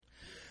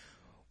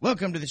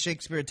Welcome to the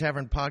Shakespeare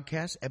Tavern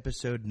Podcast,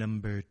 episode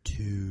number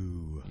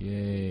 2.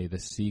 Yay, the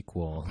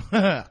sequel.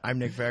 I'm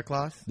Nick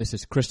Faircloth. This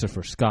is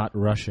Christopher Scott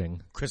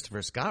Rushing.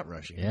 Christopher Scott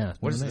Rushing? Yeah.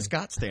 What does the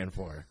Scott stand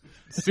for?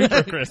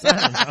 Super Chris. I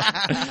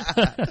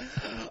don't know.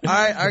 All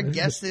right, our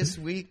guest this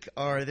week,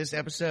 or this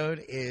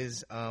episode,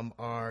 is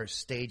our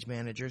stage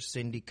manager,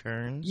 Cindy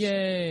Kearns.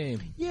 Yay.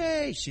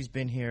 Yay! She's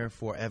been here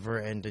forever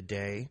and a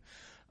day.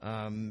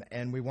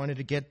 And we wanted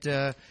to get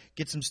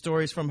some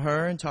stories from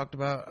her and talked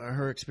about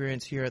her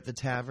experience here at the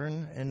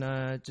tavern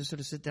and just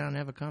sort of sit down and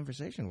have a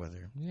conversation with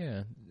her.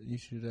 Yeah, you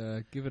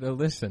should give it a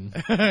listen.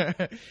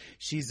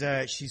 She's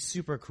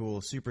super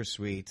cool, super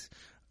sweet.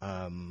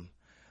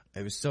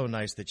 It was so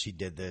nice that she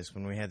did this.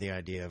 When we had the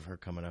idea of her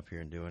coming up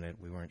here and doing it,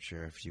 we weren't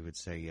sure if she would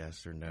say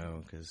yes or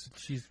no because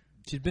she's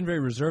been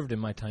very reserved in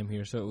my time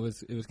here, so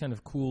it was kind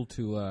of cool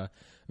to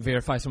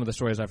verify some of the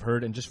stories I've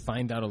heard and just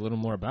find out a little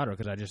more about her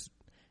because I just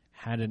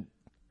hadn't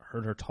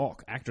heard her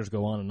talk. Actors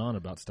go on and on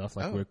about stuff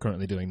like we're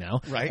currently doing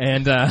now. Right.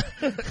 And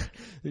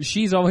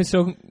she's always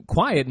so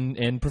quiet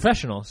and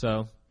professional,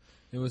 so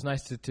it was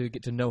nice to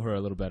get to know her a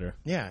little better.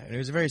 Yeah, and it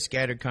was a very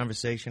scattered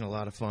conversation, a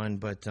lot of fun,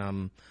 but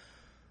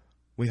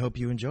we hope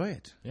you enjoy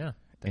it. Yeah,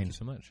 thank you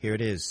so much. Here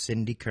it is,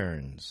 Cindy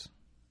Kearns.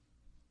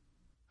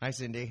 Hi,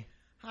 Cindy.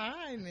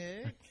 Hi,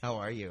 Nick. How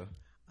are you?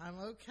 I'm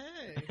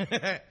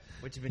okay.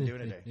 What you been doing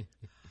today?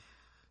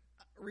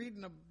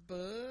 Reading a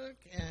book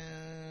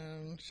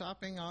and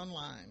shopping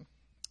online.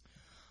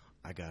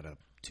 I got up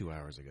 2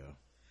 hours ago.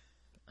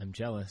 I'm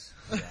jealous.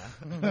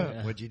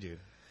 Yeah? What'd you do?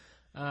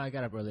 I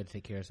got up early to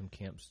take care of some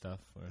camp stuff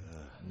for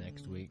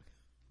next week.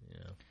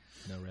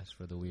 No rest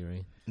for the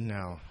weary.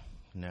 No.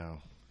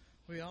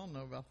 We all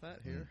know about that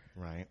here.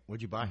 Right.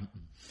 What'd you buy?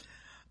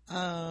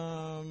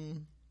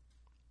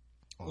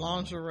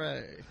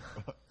 Lingerie.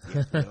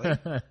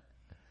 Really?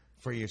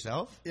 For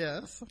yourself?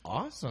 Yes.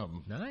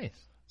 Awesome. Nice.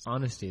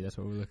 Honesty, that's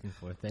what we're looking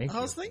for. Thank you.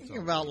 I was thinking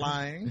about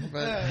lying,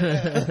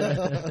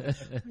 but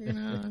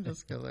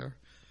just go there.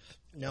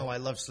 No, I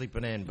love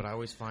sleeping in, but I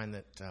always find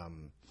that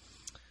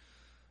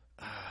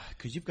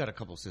because you've got a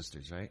couple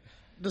sisters, right?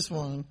 Just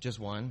one. Just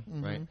one,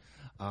 right?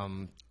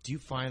 Do you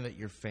find that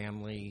your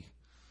family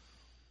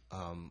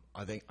are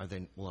they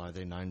 9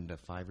 to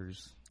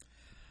 5ers?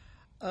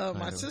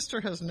 My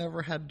sister has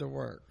never had to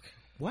work.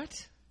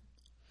 What?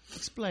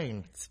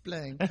 Explain.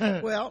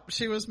 Well,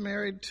 she was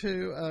married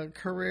to a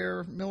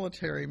career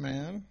military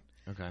man.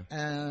 Okay.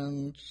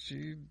 And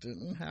she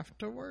didn't have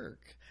to work.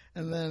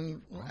 And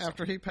then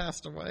after he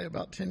passed away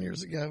about 10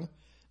 years ago,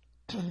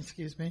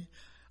 excuse me,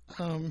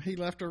 he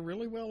left her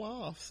really well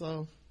off.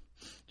 So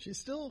she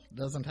still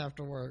doesn't have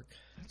to work.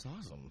 That's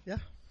awesome. Yeah.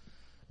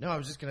 No, I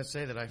was just going to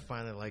say that I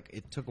find that, like,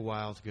 it took a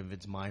while to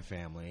convince my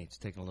family. It's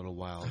taken a little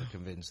while to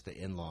convince the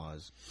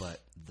in-laws. But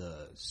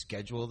the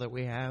schedule that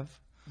we have,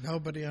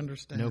 Nobody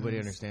understands.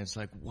 It's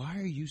like, why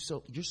are you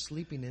you're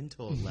sleeping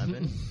until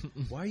 11?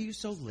 Why are you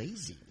so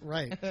lazy?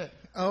 Right.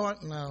 Oh,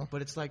 no.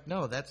 But it's like,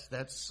 no,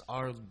 that's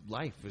our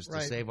life is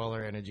to save all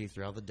our energy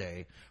throughout the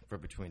day for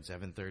between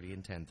 7:30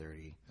 and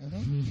 10:30.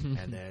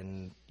 And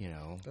then,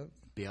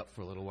 be up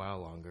for a little while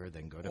longer,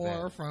 then go to bed.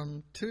 Or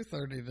from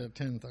 2:30 to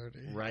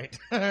 10:30. Right.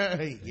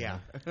 Yeah.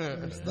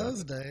 There's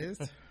those days.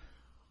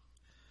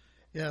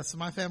 Yeah, so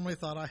my family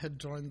thought I had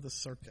joined the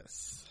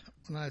circus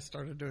when I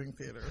started doing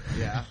theater.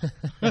 Yeah.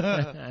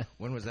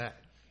 When was that?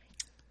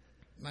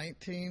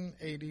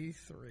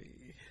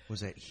 1983.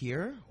 Was that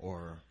here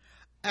or?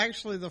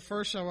 Actually, the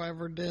first show I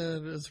ever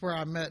did is where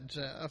I met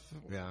Jeff.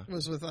 Yeah. It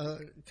was with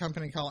a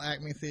company called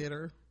Acme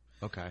Theater.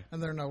 Okay.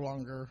 And they're no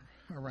longer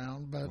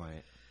around, but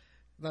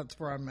that's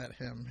where I met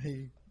him.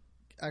 He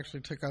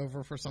actually took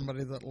over for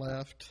somebody that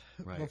left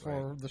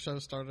before the show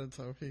started.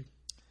 So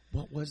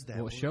What was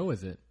that? What show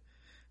is it?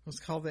 It was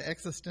called The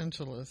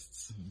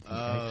Existentialists.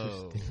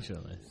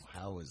 Existentialists.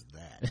 How was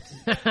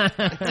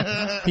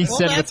that? He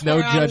said with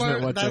no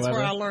judgment whatsoever. That's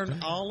where I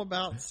learned all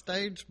about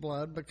stage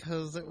blood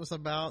because it was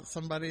about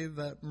somebody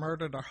that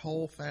murdered a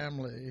whole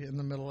family in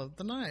the middle of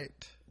the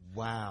night.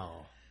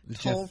 Wow.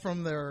 Told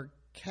from their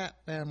cat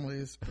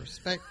family's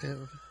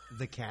perspective.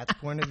 The cat's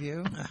point of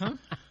view? Uh-huh.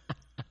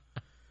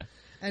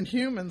 And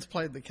humans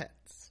played the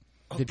cats.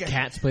 Did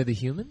cats play the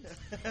humans?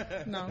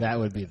 No. That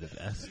would be the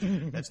best.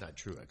 That's not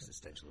true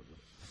existentialism.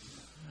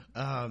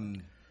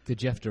 Did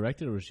Jeff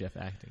direct it or was Jeff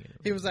acting in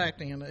it? He was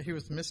acting in it. He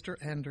was Mr.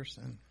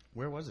 Anderson.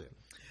 Where was it?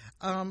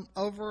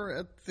 Over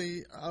at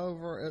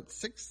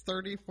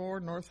 634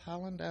 North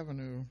Highland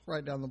Avenue,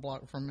 right down the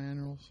block from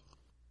Manuel's.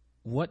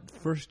 What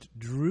first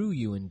drew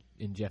you and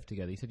Jeff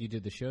together? You said you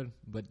did the show,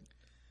 but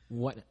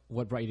what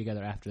brought you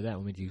together after that?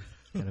 What made you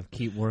kind of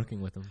keep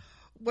working with him?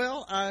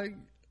 Well,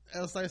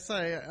 as I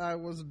say, I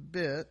was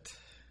bit,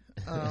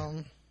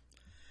 and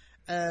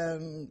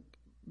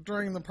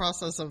during the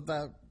process of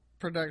that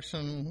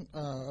production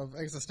of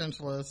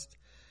Existentialist,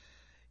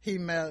 he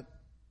met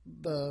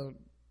the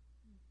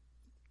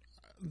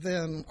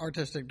then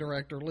artistic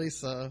director,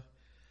 Lisa,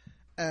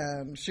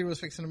 and she was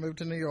fixing to move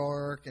to New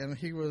York, and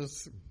she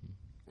was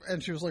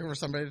looking for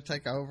somebody to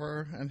take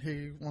over, and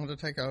he wanted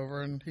to take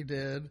over, and he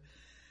did.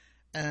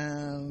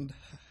 And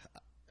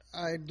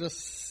I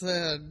just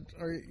said,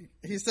 or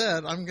he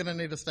said, I'm going to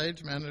need a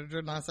stage manager.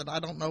 And I said, I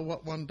don't know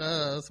what one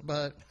does,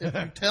 but if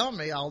you tell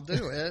me, I'll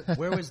do it.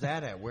 Where was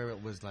that at? Where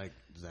it was like,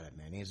 was that at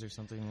Manny's or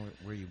something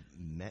where you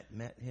met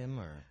him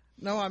or?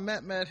 No, I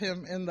met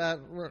him in that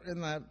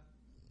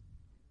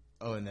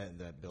Oh, in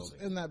that building.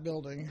 in that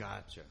building.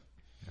 Gotcha.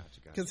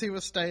 Because he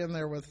was staying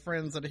there with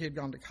friends that he had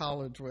gone to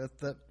college with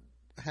that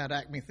had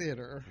Acme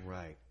Theater.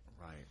 Right.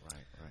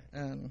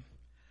 And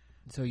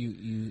So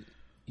you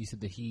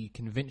said that he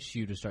convinced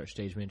you to start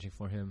stage managing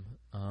for him.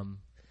 And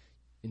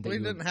that he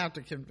you didn't have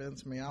to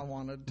convince me. I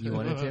wanted to. You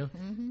wanted to?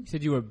 Mm-hmm. You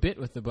said you were bit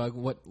with the bug.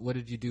 What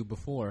did you do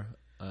before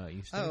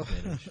you stage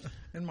managed?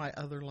 In my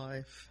other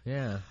life.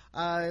 Yeah.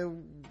 I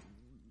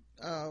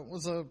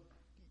was a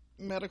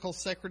medical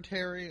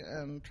secretary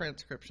and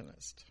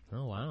transcriptionist.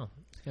 Oh, wow.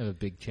 It's kind of a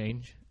big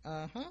change.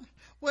 Uh-huh.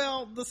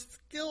 Well, the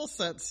skill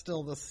set's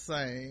still the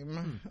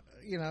same.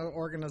 You know,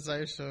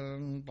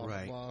 organization, blah,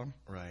 Right. blah,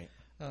 Right.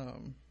 blah.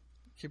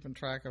 Keeping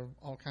track of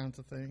all kinds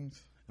of things.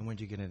 And when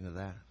did you get into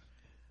that?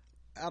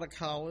 Out of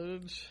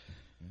college.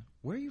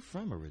 Where are you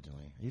from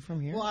originally? Are you from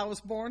here? Well, I was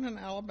born in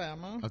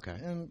Alabama. Okay.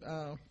 In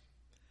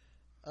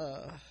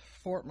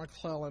Fort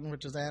McClellan,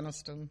 which is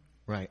Anniston.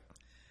 Right.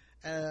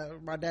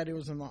 My daddy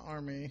was in the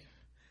Army,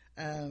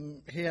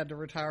 and he had to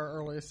retire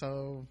early,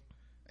 so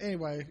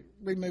anyway,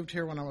 we moved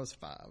here when I was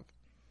 5,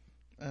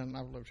 and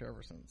I've lived here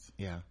ever since.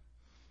 Yeah.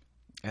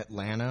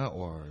 Atlanta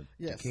or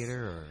Yes,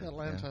 Decatur or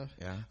Atlanta.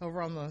 Yeah.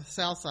 Over on the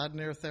south side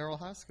near Therrell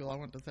High School. I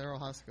went to Therrell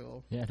High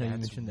School. Yeah, I know you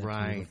mentioned that to me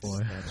right. before.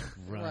 That's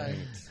right.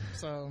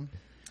 So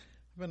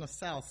I've been a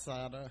south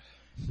sider.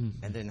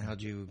 And then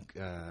how'd you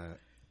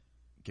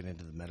get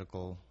into the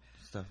medical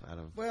stuff out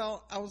of?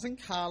 Well, I was in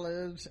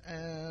college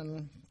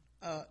and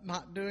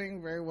not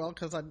doing very well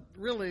because I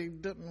really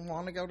didn't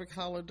want to go to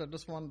college. I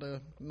just wanted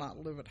to not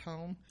live at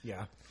home.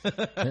 Yeah.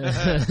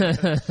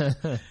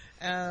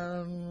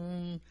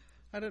 And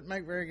I didn't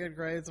make very good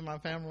grades, and my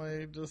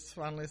family just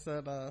finally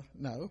said,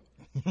 no,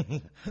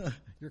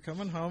 you're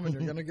coming home and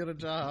you're going to get a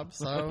job.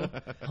 So,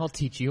 I'll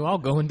teach you. I'll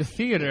go into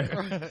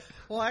theater.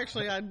 well,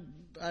 actually, I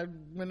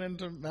went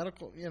into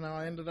medical,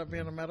 I ended up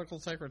being a medical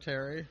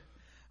secretary,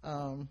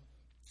 and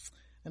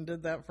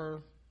did that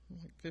for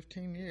like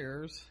 15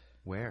 years.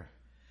 Where?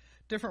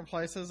 Different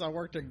places. I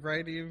worked at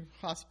Grady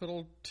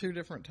Hospital 2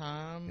 different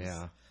times.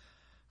 Yeah.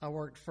 I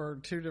worked for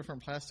 2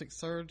 different plastic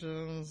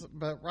surgeons,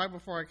 but right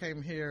before I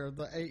came here,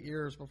 the 8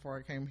 years before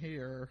I came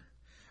here,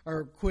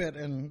 or quit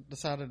and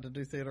decided to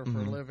do theater for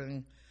a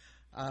living,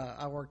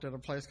 I worked at a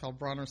place called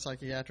Bronner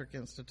Psychiatric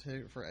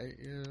Institute for 8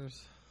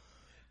 years.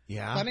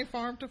 Yeah. Funny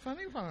farm to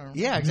funny farm.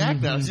 Yeah,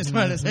 exactly. I was just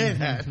trying to say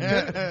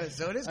that.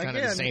 So it is kind of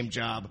the Again. same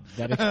job.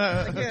 That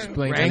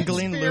explains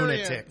Wrangling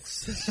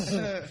Experience.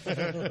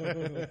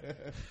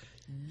 lunatics.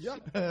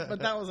 Yep. But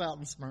that was out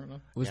in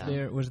Smyrna.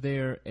 Was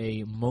there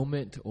a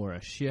moment or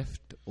a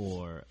shift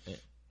or a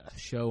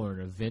show or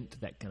an event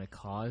that kind of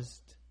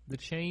caused the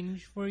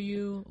change for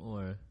you,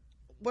 or?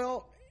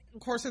 Well,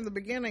 of course, in the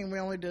beginning, we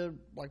only did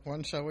like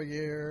 1 show a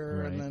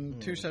year and then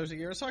 2 shows a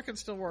year, so I could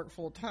still work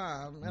full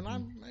time, and I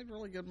made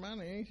really good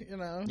money,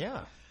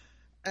 Yeah.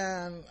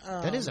 And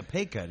That is a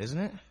pay cut, isn't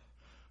it?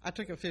 I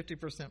took a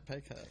 50%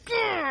 pay cut.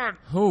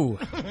 Oh,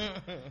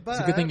 But, it's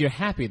a good thing you're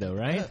happy though,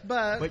 right?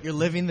 But you're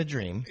living the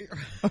dream.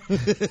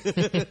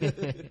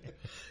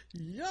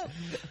 Yep.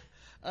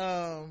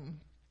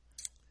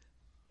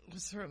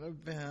 Was there an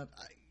event?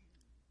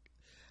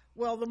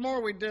 Well, the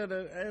more we did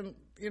it, and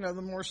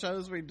the more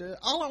shows we did,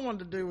 all I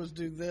wanted to do was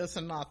do this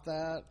and not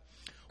that.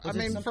 Was I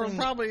it mean, for something-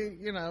 probably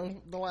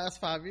the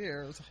last 5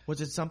 years.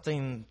 Was it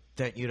something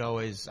that you'd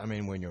always,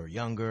 when you were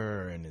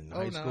younger and in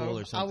high school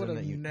or something? I would have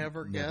that you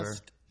never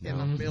guessed in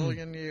a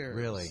million years.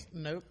 Really?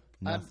 Nope.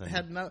 Nothing. I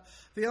had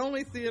the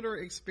only theater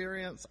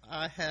experience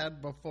I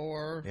had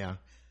before Yeah.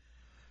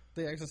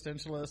 The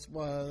Existentialist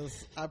was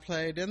I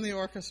played in the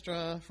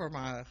orchestra for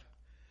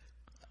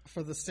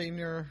the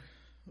senior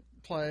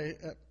play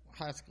at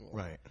high school.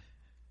 Right.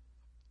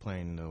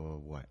 Playing the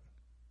what?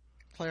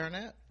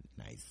 Clarinet.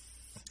 Nice.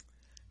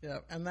 Yeah,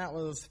 and that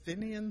was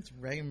Finian's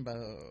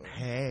Rainbow.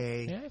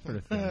 Hey. Yeah, I've heard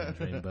of Finian's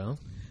Rainbow.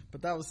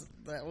 But that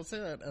was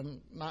it.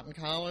 And not in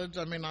college.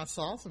 I mean, I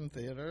saw some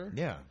theater,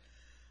 Yeah.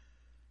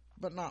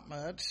 but not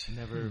much.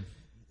 Never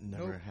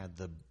Nope. had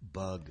the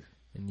bug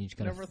And you just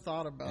kind Never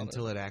thought about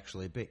until it it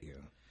actually bit you.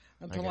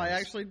 until I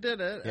guess. actually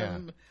did it, Yeah.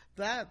 and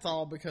that's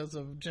all because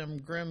of Jim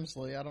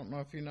Grimsley. I don't know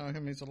if you know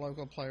him. He's a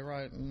local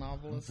playwright and I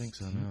don't novelist. think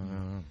so.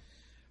 No.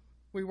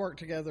 We worked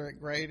together at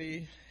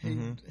Grady.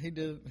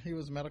 He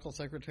was medical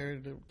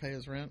secretary to pay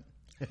his rent,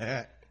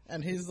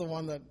 and he's the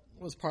one that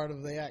was part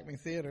of the Acme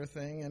Theater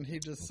thing. And he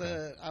just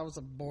said I was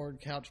a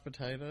bored couch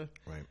potato.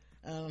 Right.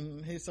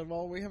 And he said,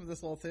 "Well, we have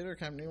this little theater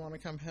company. You want to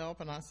come help?"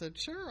 And I said,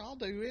 "Sure, I'll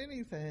do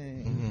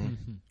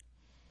anything."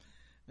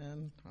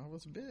 And I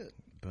was bit.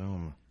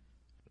 Boom.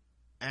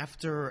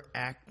 After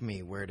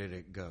Acme, where did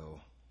it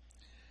go?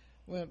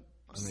 Well,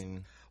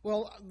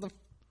 Well, the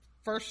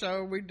first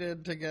show we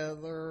did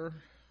together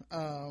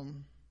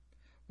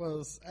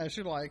was As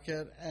You Like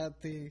It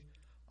at the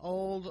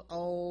old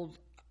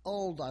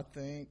old, I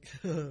think.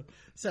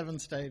 7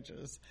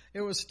 stages.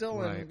 It was still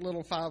Right. in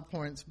little 5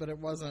 points, but it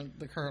wasn't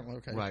the current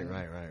location.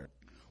 Right.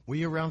 Were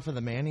you around for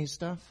the Manny's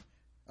stuff?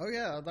 Oh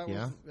yeah, that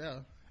Yeah? was yeah.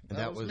 And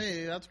That was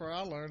me. That's where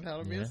I learned how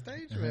to be a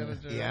stage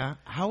manager. Yeah.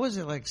 How was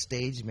it like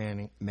stage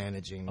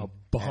managing A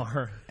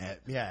bar.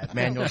 at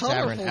Manuel's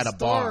Tavern Colorful at a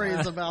bar?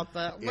 stories about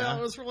that. Well, Yeah.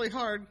 it was really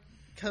hard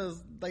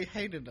because they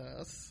hated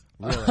us.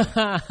 Really?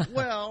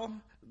 Well,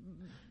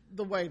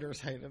 the waiters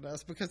hated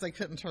us because they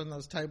couldn't turn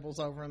those tables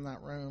over in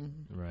that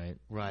room Right.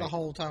 Right. the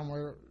whole time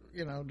we're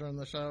during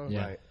the show.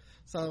 Yeah. Right.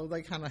 So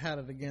they kind of had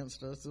it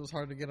against us. It was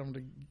hard to get them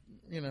to,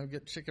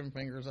 get chicken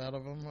fingers out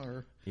of them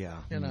or,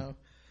 Yeah.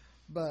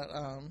 But,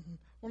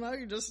 well, no,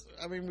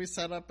 we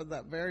set up at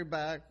that very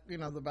back,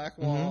 the back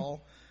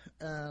wall,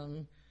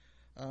 and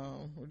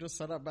we just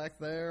set up back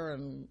there,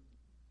 and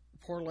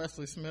poor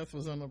Leslie Smith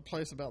was in a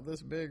place about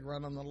this big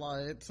running the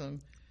lights,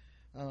 and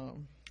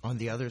On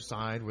the other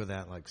side where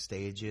that like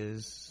stage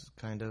is,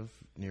 kind of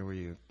near where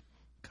you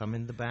come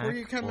in the back, where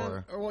you come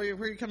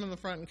in the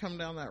front and come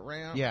down that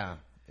ramp. Yeah.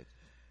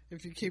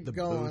 If you keep The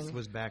going, booth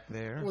was back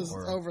there. was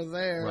or- over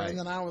there, Right. and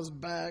then I was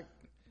back.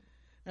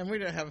 And we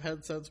didn't have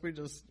headsets. We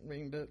just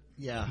winged it.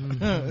 Yeah.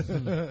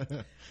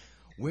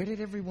 Where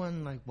did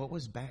everyone what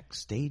was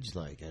backstage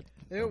like at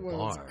a It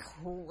was bar?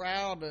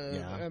 crowded,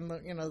 Yeah. and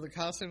the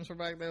costumes were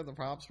back there, the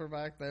props were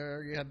back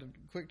there. You had the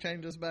quick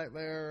changes back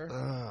there.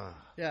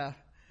 Yeah,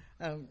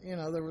 and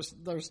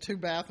there's 2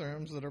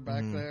 bathrooms that are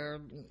back there.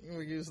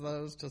 We use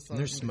those to some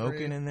There's smoking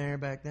degree. in there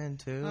back then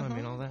too. I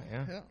mean, all that.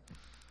 Yeah. Yeah,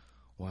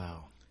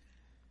 Wow.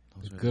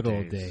 Those were Good the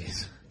old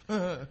days.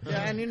 yeah,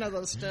 and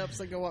those steps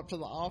that go up to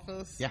the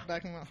office. Yeah.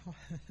 Back in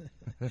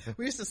the,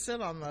 we used to sit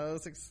on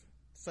those.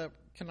 Except,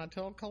 can I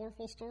tell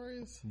colorful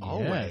stories?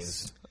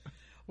 Always.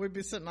 We'd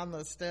be sitting on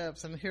those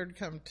steps, and here'd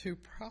come 2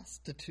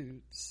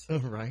 prostitutes.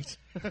 Right.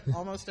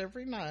 Almost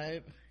every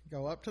night,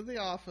 go up to the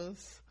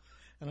office,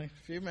 and in a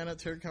few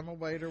minutes, here'd come a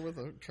waiter with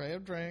a tray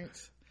of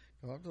drinks,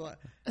 go up to that,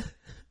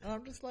 and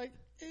I'm just like,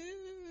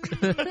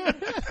 ew.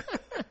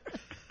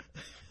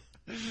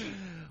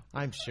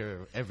 I'm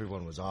sure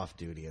everyone was off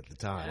duty at the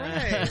time.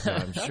 Right. So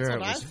I'm That's sure it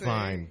what I was think.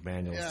 fine,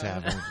 Manuel's Yeah.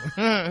 Tavern.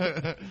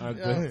 Our Yeah.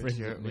 good friends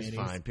Sure at it was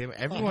Manny's. fine.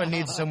 Everyone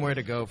needs somewhere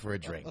to go for a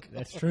drink.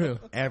 That's true.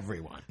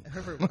 Everyone.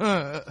 Everyone.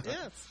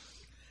 Yes.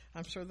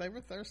 I'm sure they were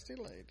thirsty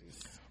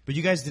ladies. But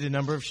you guys did a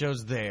number of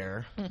shows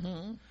there.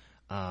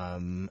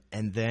 Mm-hmm.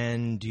 And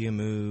then do you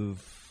move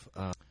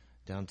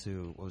down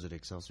to, what was it,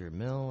 Excelsior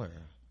Mill? Or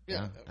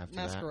Yeah, after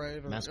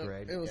Masquerade. that?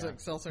 Masquerade. It was yeah.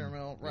 Excelsior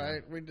Mill,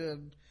 right? We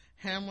did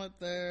Hamlet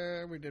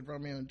there. We did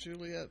Romeo and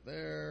Juliet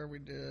there. We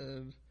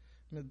did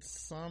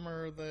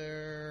Midsummer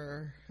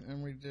there.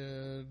 And we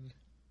did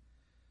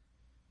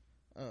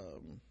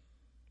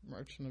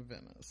Merchant of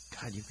Venice.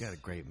 God, you've got a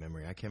great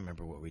memory. I can't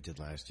remember what we did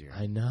last year.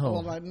 I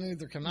know. Well,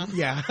 neither can I.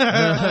 Yeah.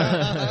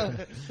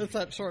 It's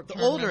that short The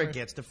term older memory. it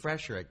gets, the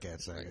fresher it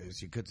gets, I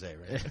guess you could say,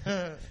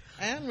 right?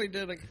 And we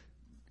did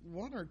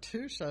 1 or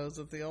 2 shows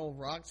at the old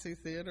Roxy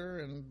Theater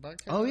in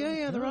Buckhead. Oh,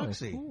 yeah, the Oh,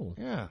 Roxy. cool.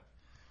 Yeah.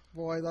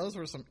 Boy, those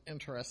were some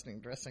interesting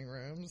dressing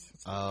rooms.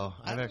 Oh,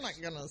 I'm not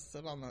going to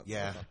sit on that.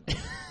 Yeah.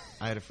 sofa.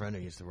 I had a friend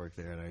who used to work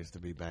there, and I used to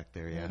be back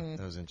there. Yeah, that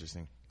was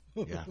interesting.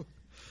 Yeah.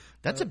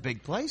 That's a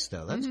big place,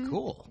 though. That's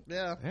cool.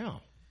 Yeah. Yeah.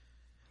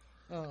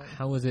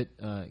 How was it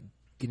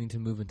getting to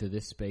move into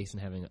this space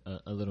and having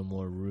a little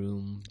more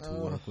room to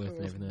work with It and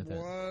was everything like that?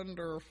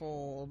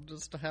 wonderful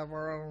just to have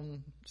our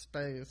own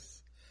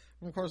space.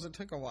 And of course, it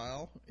took a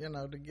while,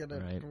 to get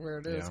it Right. to where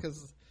it is, Yeah.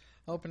 because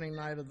opening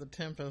night of the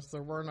Tempest,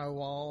 there were no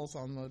walls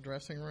on the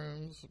dressing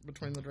rooms,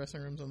 between the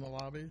dressing rooms and the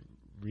lobby.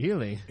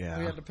 Really? Yeah.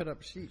 We had to put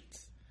up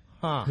sheets.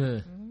 Huh. Huh.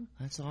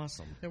 That's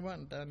awesome. It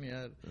wasn't done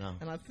yet. No.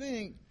 And I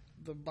think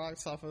the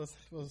box office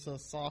was a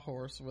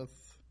sawhorse with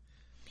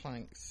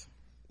planks.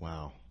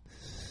 Wow.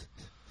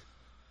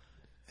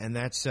 And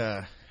that's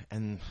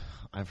and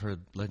I've heard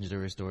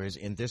legendary stories.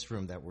 In this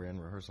room that we're in,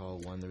 rehearsal hall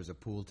 1, there's a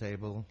pool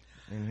table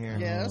in here.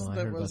 Yes, I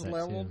that heard was about that,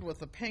 leveled too.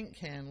 with a paint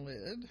can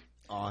lid.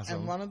 Awesome.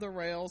 And one of the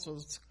rails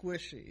was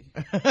squishy.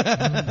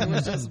 It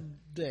was just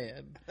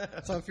dead.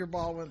 So if your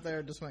ball went there,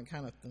 it just went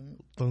kind of thin.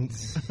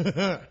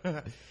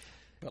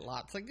 But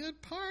lots of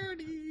good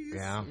parties.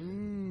 Yeah.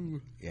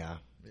 Ooh. Yeah.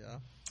 Yeah.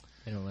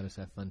 They don't let us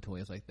have fun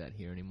toys like that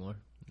here anymore.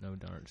 No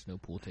darts, no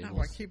pool tables.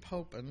 Oh, I keep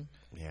hoping.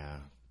 Yeah.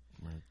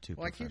 We're too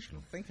Well, I keep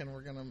professional. thinking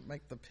we're going to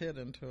make the pit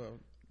into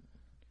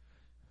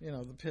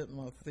the pit in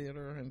the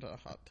theater into a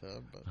hot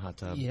tub. But Hot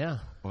tub. Yeah.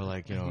 Or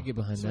like, I could get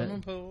behind swimming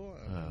that. pool.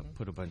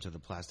 put a bunch of the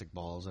plastic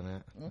balls in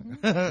it.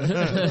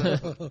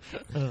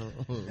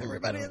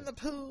 Everybody in the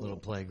pool. Little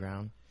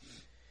playground.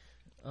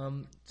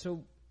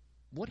 So,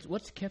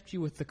 what's kept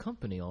you with the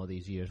company all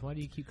these years? Why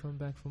do you keep coming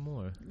back for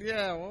more?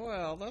 Yeah,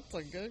 well, that's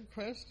a good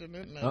question,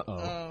 isn't it?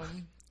 Uh-oh.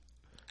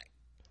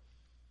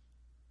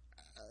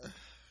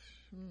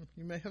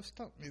 You may have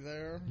stumped me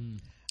there.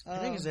 I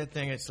think it's that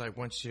thing. It's like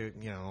once you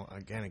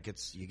again,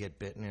 you get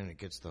bitten and it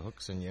gets the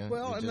hooks in you.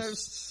 Well, you and there's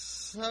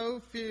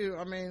so few.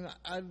 I mean,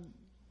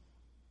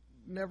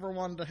 never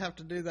wanted to have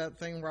to do that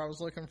thing where I was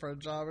looking for a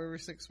job every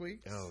 6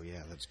 weeks. Oh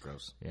yeah, that's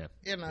gross. Yeah.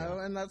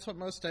 And that's what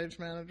most stage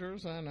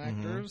managers and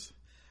actors,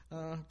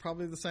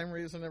 probably the same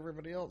reason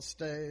everybody else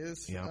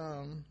stays.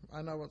 Yeah.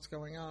 I know what's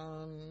going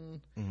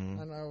on. I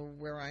know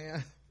where I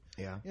am.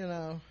 Yeah.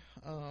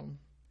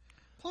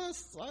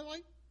 Plus I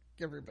like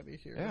everybody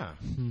here. Yeah.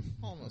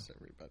 Almost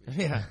everybody.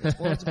 Yeah.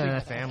 It's a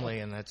big family,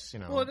 and that's,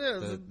 Well, it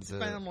is. It's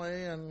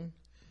family, and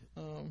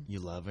you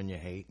love and you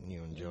hate and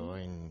you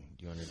enjoy and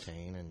you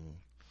entertain and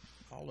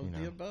all of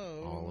the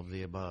above. All of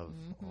the above.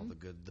 All the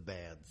good, the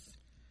bads.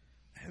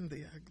 And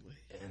the ugly.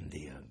 And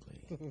the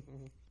ugly.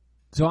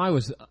 So I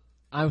was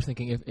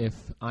thinking if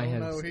I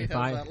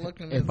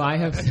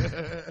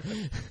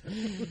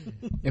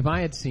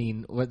had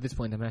seen, well, at this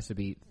point there has to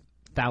be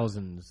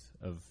thousands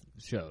of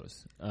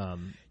shows. I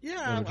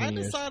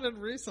decided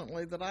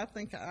recently that I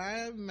think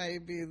I may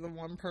be the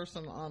one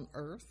person on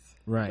Earth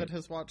that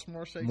has watched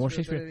more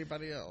Shakespeare than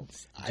anybody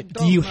else.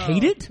 Do you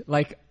hate it?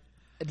 Like,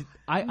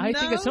 I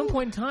think at some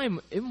point in time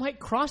it might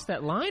cross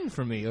that line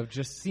for me of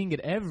just seeing it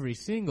every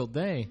single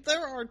day.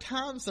 There are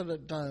times that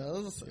it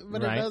does,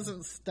 but it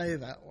doesn't stay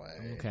that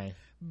way. Okay.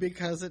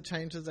 Because it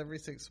changes every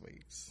 6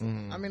 weeks.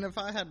 I mean, if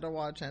I had to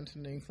watch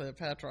Antony and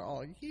Cleopatra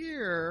all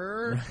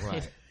year,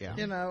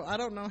 I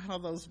don't know how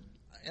those,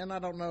 and I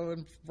don't know if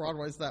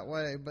Broadway's that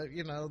way, but,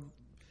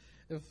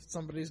 if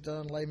somebody's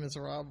done Les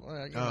Miserables,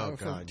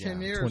 for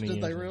 10 years, did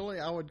they really?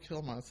 I would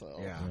kill myself.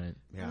 Yeah. Right.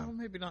 Yeah. Well,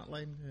 maybe not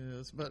Les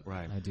Mis, but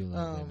I do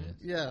love Les Mis.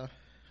 Yeah.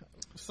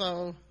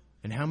 So.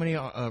 And how many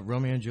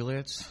Romeo and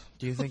Juliets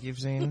do you think you've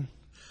seen?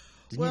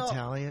 Didn't you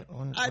tally it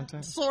one time?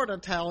 I sort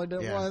of tallied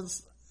it.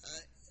 Was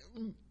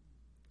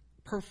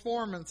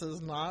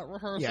performances, not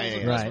rehearsals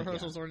or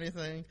rehearsals or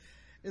anything.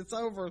 It's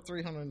over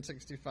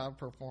 365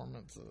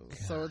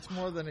 performances, so it's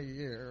more than a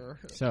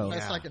year. So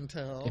best I can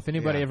tell. If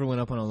anybody ever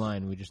went up on a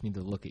line, we just need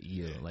to look at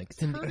you. Like,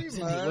 Cindy,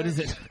 what is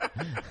it?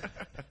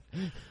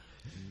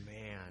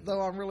 Man.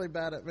 Though I'm really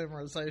bad at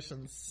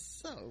memorization,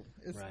 so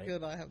it's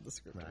good I have the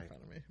script in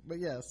front of me. But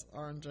yes,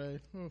 R&J.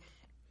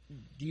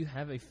 Do you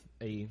have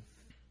a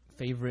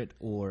favorite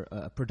or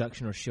a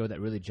production or show that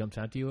really jumps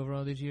out to you over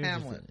all these years?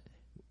 Hamlet.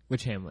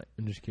 Which Hamlet?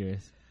 I'm just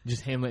curious.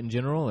 Just Hamlet in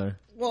general, or?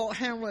 Well,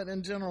 Hamlet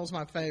in general is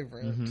my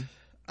favorite.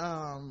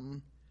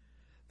 The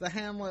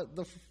Hamlet,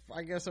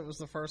 I guess it was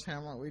the first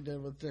Hamlet we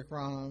did with Dick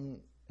Ron,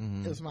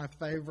 is my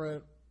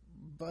favorite,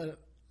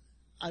 but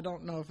I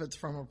don't know if it's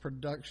from a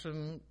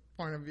production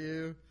point of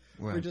view.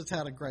 Right. We just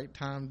had a great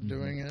time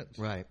doing it.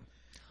 Right.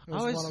 It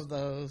was one of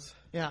those.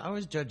 Yeah, I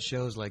always judge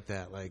shows like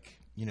that, like,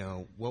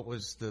 what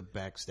was the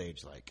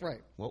backstage like?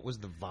 Right. What was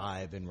the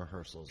vibe in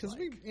rehearsals like?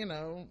 Because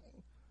we,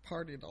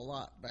 partied a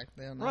lot back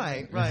then.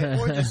 Right.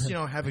 Or just,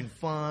 having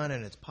fun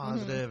and it's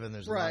positive and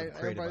there's a lot of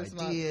creative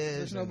ideas.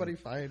 There's nobody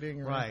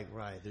fighting. Right.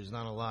 There's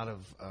not a lot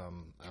of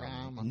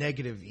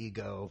negative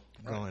ego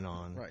going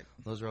on. Right.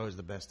 Those are always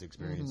the best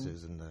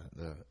experiences and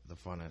the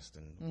funnest,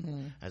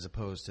 and as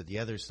opposed to the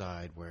other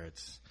side where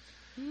it's...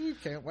 You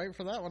can't wait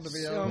for that one to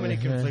be so over. many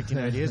conflicting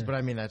ideas, but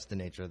I mean, that's the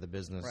nature of the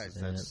business. Right.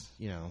 That's,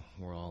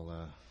 we're all...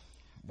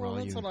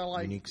 that's what I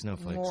like unique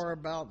snowflakes. More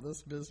about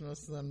this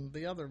business than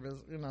the other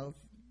business,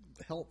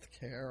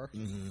 healthcare.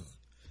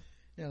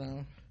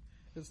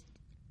 It's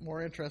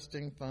more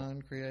interesting,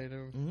 fun,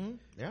 creative.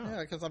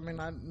 Yeah, because I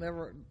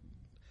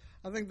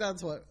think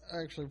that's what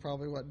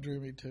drew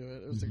me to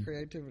it. It was the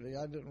creativity.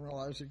 I didn't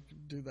realize you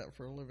could do that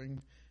for a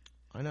living.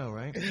 I know,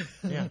 right?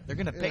 Yeah, they're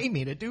going to pay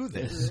me to do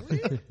this.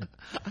 Really?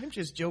 I'm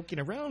just joking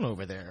around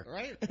over there.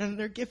 Right. And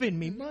they're giving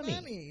me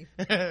money.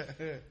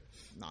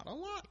 Not a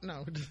lot,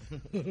 no.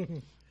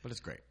 But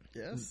it's great.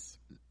 Yes.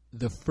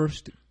 The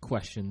first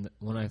question,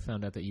 when I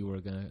found out that you were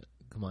going to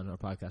come on our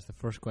podcast, the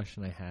first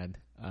question I had,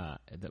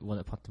 the one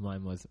that popped to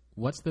mind was,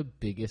 what's the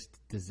biggest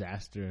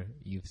disaster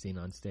you've seen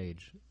on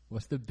stage?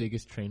 What's the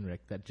biggest train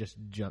wreck that just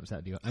jumps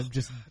out to you? I'm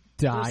just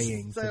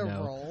dying to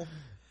know.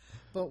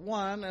 But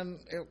one, and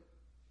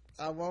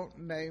I won't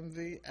name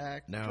the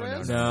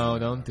actress. No,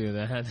 don't do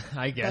that.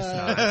 I guess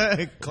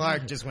not.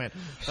 Clark just went,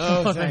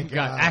 oh, thank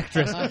God.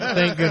 Actress.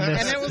 Thank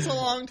goodness. And it was a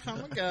long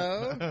time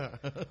ago.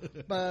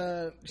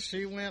 But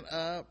she went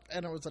up,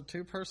 and it was a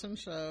 2-person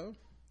show,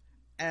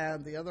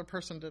 and the other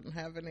person didn't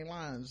have any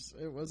lines.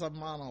 It was a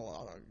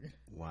monologue.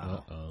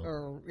 Wow. Uh-oh.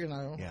 Or,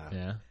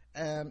 Yeah.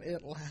 And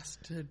it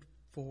lasted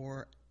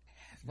forever.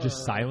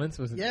 Just silence?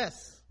 Was it? Yes.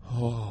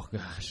 Oh,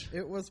 gosh.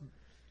 It was,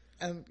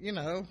 and,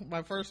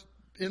 my first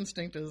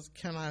instinct is,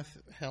 can I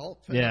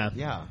help?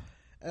 Yeah.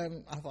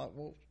 And I thought,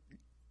 well,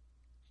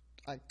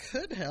 I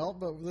could help,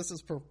 but this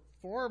is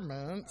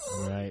performance.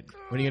 Right.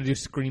 What are you going to do,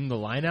 scream the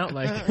line out?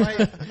 Like,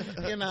 right,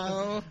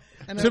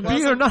 And to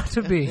be or not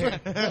to be?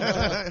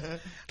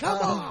 Come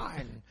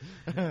on!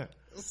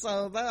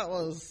 So that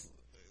was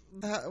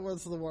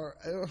the word.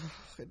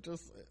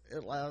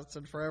 It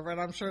lasted forever,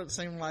 and I'm sure it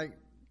seemed like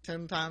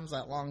 10 times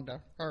that long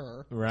to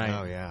her. Right.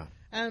 Oh, yeah.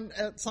 And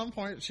at some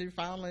point, she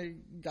finally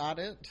got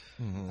it.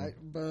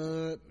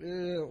 But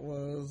it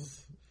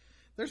was...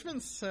 There's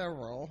been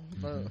several,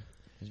 but...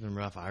 It's been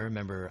rough. I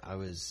remember I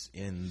was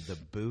in the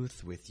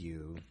booth with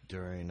you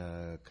during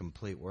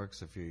Complete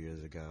Works a few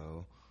years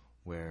ago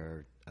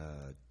where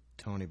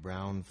Tony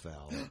Brown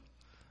fell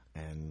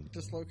and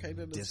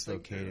dislocated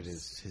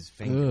his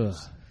fingers.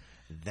 Ugh.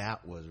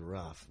 That was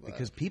rough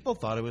because people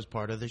thought it was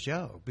part of the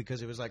show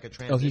because it was like a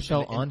transition. Oh, he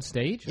fell on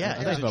stage? Yeah,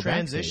 it was a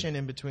transition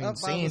in between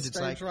scenes. It's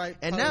like,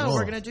 and now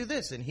we're going to do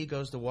this. And he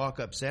goes to walk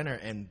up center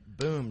and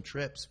boom,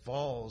 trips,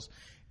 falls,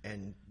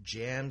 and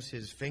jams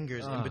his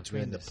fingers in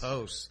between the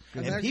posts.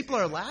 And people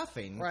are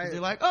laughing. Right.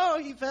 They're like, oh,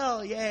 he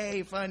fell.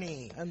 Yay,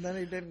 funny. And then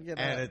he didn't get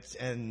up.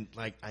 And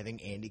like, I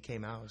think Andy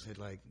came out and said,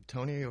 like,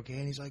 Tony, are you okay?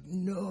 And he's like,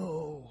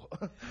 no.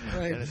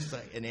 Right. And it's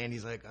like, and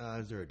Andy's like,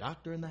 is there a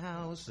doctor in the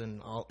house? And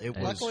all it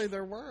was. Luckily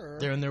there were.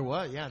 There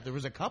was, yeah. There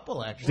was a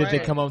couple, actually. Did they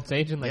come on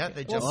stage and like, yeah,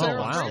 they jumped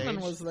Sarah Freeman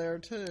was there,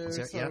 too.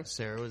 Yeah,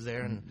 Sarah was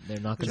there. And they're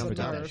not going to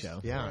forget that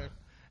show. Yeah. Right.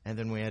 And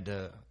then we had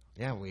to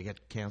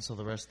cancel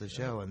the rest of the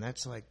show. And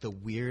that's like the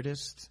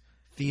weirdest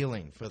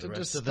feeling for the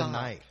rest of the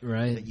night.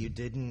 Right. That you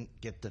didn't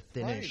get to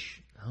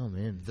finish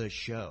the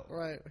show.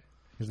 Right.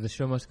 Because the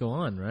show must go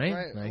on, right?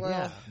 Right. Like,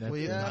 well,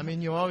 I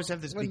mean, you always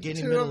have this when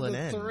beginning, middle, and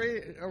end.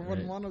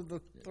 When one of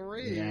the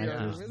three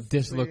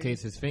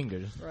dislocates his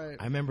fingers. Right.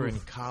 I remember in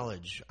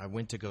college, I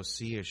went to go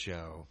see a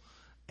show,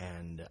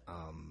 and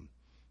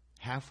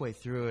halfway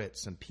through it,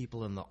 some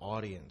people in the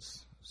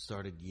audience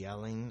started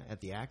yelling at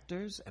the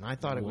actors, and I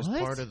thought it was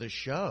part of the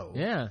show.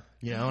 Yeah.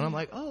 You know, and I'm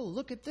like, oh,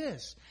 look at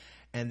this.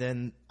 And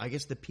then I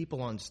guess the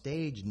people on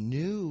stage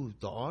knew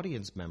the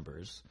audience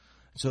members,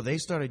 so they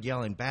started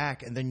yelling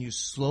back, and then you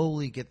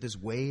slowly get this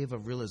wave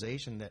of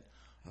realization that,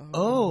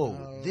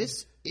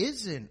 this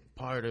isn't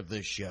part of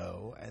the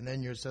show, and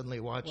then you're suddenly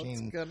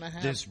watching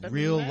this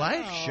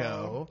real-life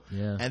show,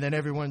 and then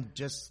everyone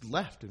just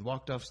left and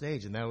walked off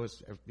stage, and that was,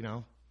 you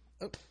know...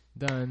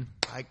 Done.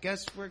 I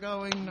guess we're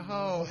going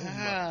home.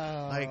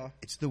 Wow. Like,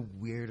 it's the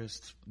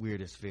weirdest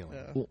feeling.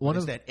 Yeah.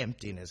 That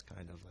emptiness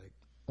kind of like,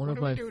 what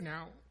do we do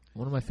now?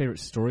 One of my favorite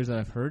stories that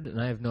I've heard, and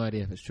I have no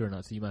idea if it's true or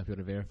not, so you might be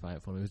able to verify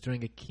it for me. It was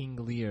during a King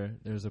Lear.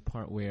 There was a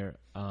part where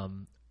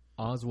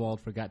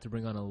Oswald forgot to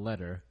bring on a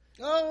letter.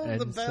 Oh, and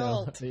the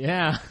belt. So,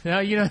 yeah,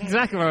 you know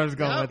exactly where I was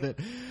going with it.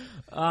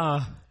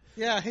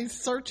 Yeah, he's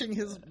searching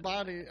his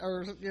body,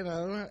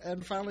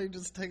 and finally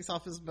just takes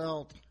off his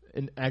belt.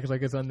 And acts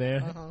like it's on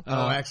there.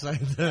 Actually,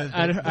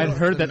 I'd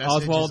heard that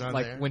Oswald,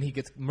 like when he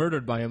gets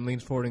murdered by him,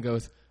 leans forward and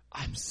goes,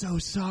 "I'm so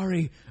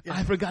sorry,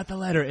 I forgot the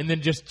letter," and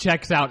then just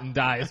checks out and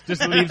dies.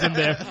 Just leaves him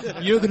there.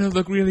 You're gonna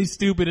look really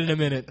stupid in a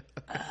minute.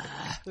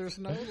 There's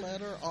no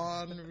letter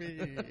on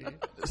me.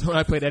 So when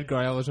I played Edgar,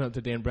 I always went up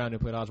to Dan Brown who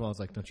played Oswald. I was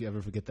like, "Don't you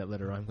ever forget that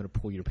letter, or I'm gonna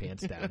pull your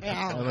pants down."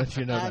 I'll let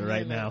you know that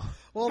right now.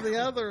 Well, the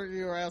other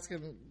you were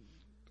asking,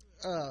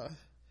 I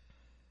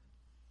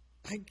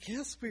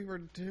guess we were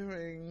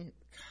doing.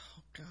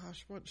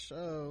 Gosh, what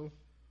show?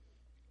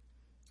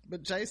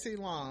 But J.C.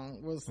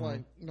 Long was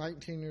like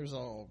 19 years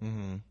old.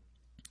 Mm-hmm.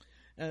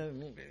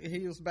 And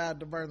he was bad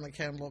to burn the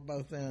candle at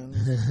both ends.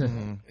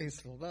 He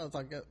still does,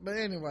 I guess. But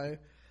anyway,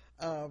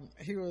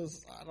 he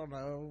was, I don't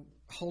know,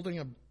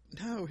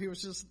 he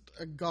was just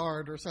a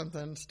guard or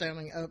something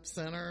standing up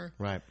center.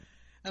 Right.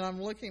 And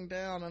I'm looking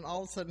down, and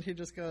all of a sudden he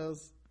just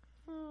goes...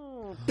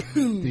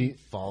 He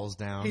falls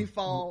down. He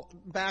fall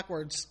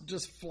backwards,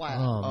 just flat.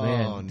 Oh,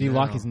 man. Did he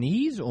lock his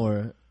knees,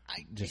 or...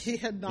 He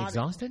had not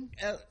exhausted.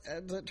 As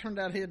it turned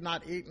out, he had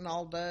not eaten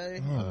all day.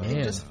 Oh, he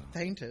man. just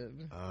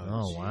fainted.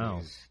 Oh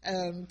wow!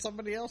 And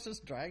somebody else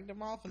just dragged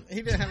him off. And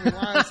he didn't have any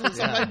lives, so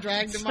somebody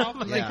dragged him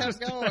off, and they kept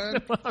going.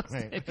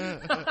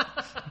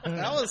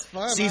 That was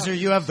fun. Caesar,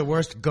 you have the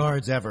worst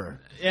guards ever.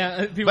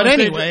 Yeah, but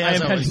anyway,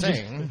 as I was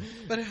saying.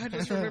 But I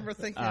just remember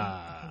thinking,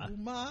 "Oh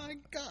my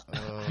God!"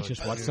 I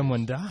just watched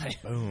someone die.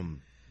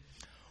 Boom.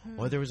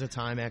 Well, there was a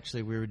time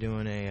actually we were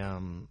doing a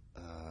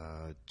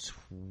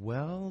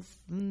 12th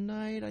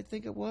night, I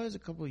think it was, a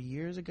couple of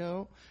years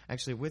ago,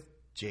 actually with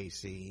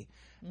JC,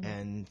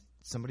 and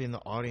somebody in the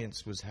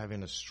audience was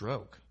having a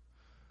stroke.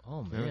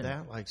 Oh, man. Remember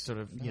that? Like, sort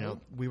of,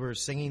 we were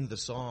singing the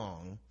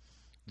song,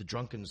 the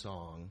drunken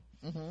song,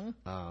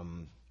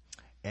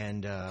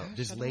 and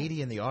this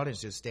lady in the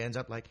audience just stands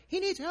up like, he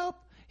needs help.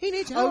 He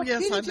needs help. Oh,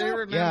 yes, I do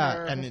remember.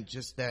 Yeah, and it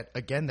just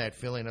that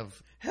feeling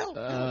of, help,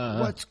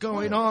 what's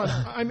going on?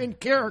 I'm in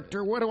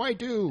character. What do I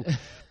do?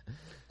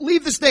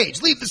 Leave the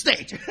stage. Leave the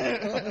stage.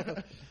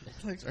 Turn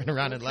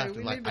around and laughed.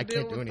 Like, I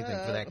can't do anything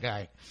for that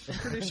guy. I'm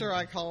pretty sure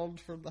I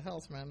called for the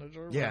house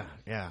manager. Yeah.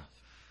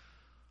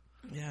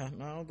 Yeah,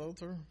 no,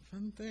 those are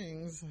fun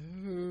things.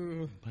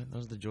 But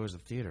those are the joys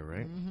of theater,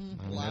 right?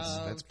 I mean,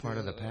 that's part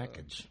of the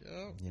package.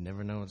 Yep. You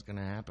never know what's going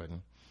to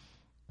happen.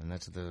 And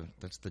that's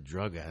the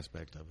drug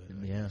aspect of it.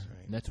 I guess,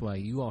 right? That's why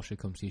you all should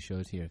come see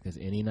shows here, because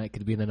any night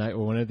could be the night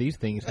where one of these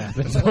things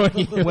happens.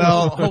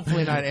 Well,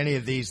 hopefully not any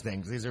of these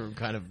things. These are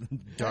kind of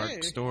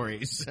dark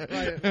stories.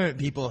 Right.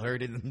 People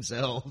hurting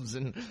themselves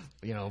and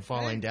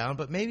falling down.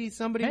 But maybe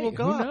somebody will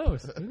go who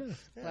up. Who knows?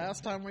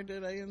 Last time we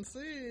did ANC,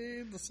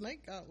 the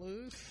snake got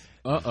loose.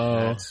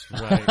 Uh-oh. That's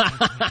right.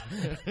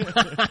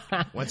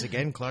 Once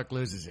again, Clark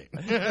loses it.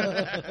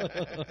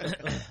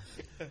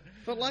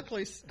 But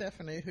luckily,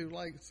 Stephanie, who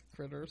likes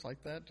critters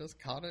like that, just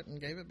caught it and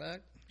gave it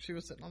back. She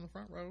was sitting on the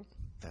front row.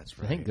 That's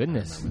right. Thank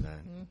goodness. I remember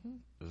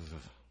that. Mm-hmm.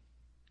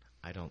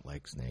 I don't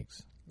like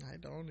snakes. I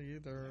don't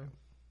either.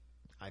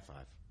 High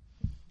five.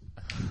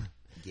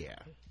 Yeah.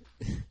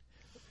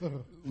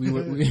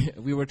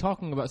 We were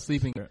talking about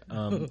sleeping.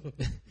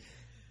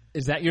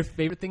 Is that your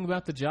favorite thing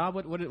about the job?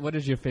 What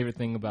is your favorite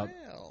thing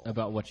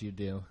about what you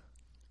do?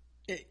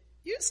 It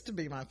used to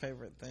be my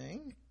favorite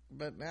thing,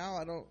 but now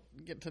I don't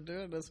get to do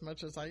it as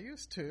much as I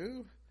used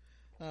to.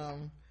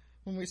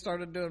 When we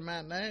started doing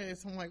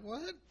matinees, I'm like,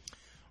 what?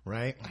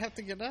 Right. I have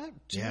to get up.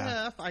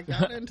 Yeah. Jeff, I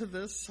got into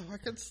this so I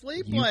could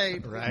sleep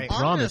late. Right.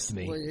 Promised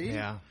me.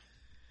 Yeah.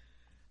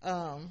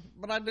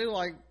 But I do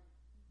like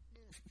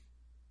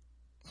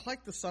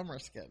the summer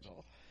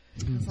schedule.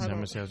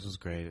 Summer schedule's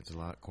great. It's a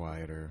lot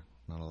quieter.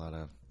 Not a lot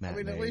of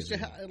matinees. I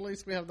mean, at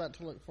least we have that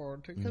to look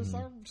forward to because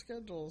our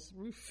schedules,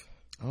 oof.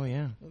 Oh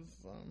yeah. Is,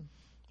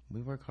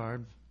 we work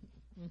hard,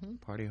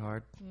 party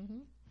hard,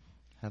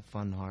 have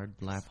fun hard,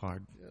 laugh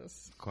hard,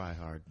 yes. cry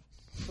hard,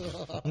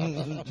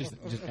 just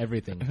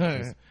everything.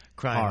 Just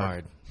cry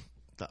hard.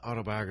 The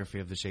autobiography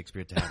of the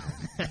Shakespeare Tavern.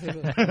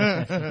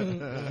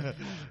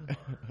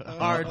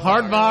 Hard.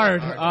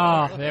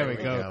 Oh, there we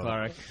go,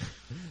 Clark.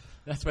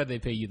 That's why they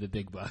pay you the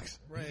big bucks.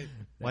 Right.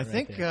 Well, I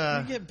think you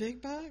get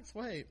big bucks.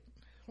 Wait.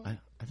 I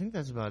think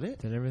that's about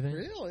it. Is that everything?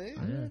 Really?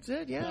 That's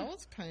it. Yeah. That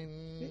was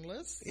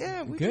painless.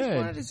 Yeah, we Good, just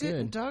wanted to sit good.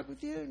 and talk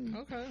with you. And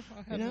Okay.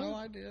 I had no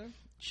idea.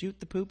 shoot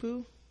the poo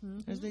poo,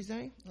 as they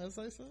say. As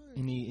I say.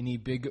 Any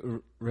big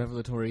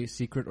revelatory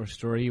secret or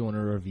story you want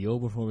to reveal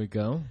before we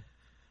go?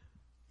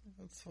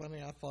 That's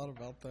funny. I thought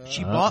about that.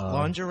 She bought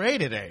lingerie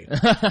today.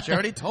 She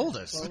already told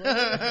us. So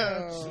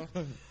there we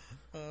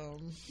go.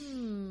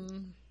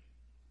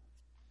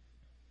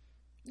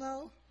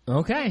 No.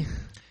 Okay.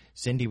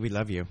 Cindy, we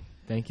love you.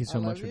 Thank you so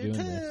I much love for you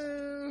doing too.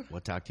 this.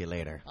 We'll talk to you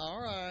later. All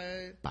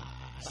right. Bye.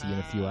 See you in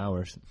a few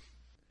hours.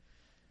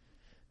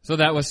 So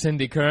that was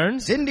Cindy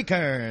Kearns. Cindy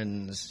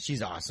Kearns.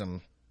 She's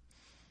awesome.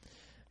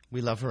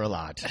 We love her a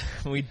lot.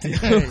 We do.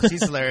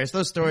 She's hilarious.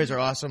 Those stories are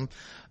awesome.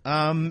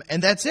 And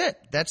that's it.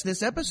 That's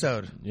this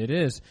episode. It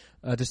is.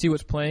 To see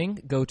what's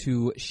playing, go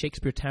to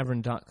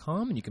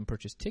ShakespeareTavern.com and you can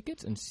purchase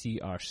tickets and see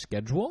our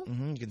schedule.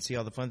 You can see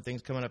all the fun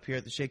things coming up here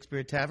at the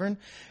Shakespeare Tavern.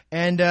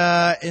 And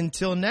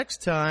until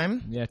next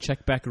time. Yeah,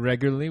 check back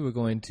regularly. We're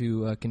going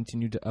to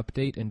continue to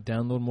update and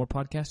download more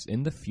podcasts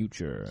in the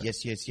future.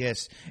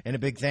 Yes. And a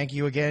big thank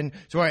you again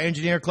to our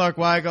engineer, Clark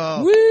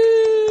Weigel.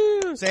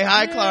 Woo! Say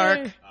hi, Yay!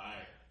 Clark.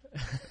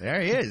 There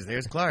he is.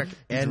 There's Clark.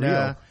 And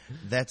real.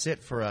 that's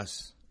it for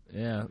us.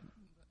 Yeah.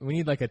 We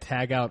need like a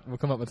tag out. We'll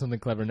come up with something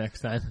clever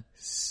next time.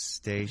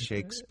 Stay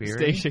Shakespeare.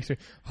 Stay Shakespeare.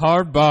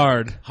 Hard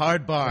barred.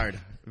 Hard barred.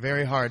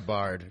 Very hard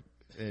barred.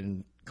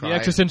 And cry. The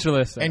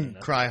existentialist. And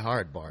cry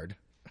hard barred.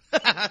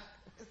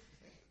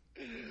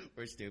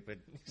 We're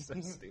stupid. So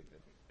stupid.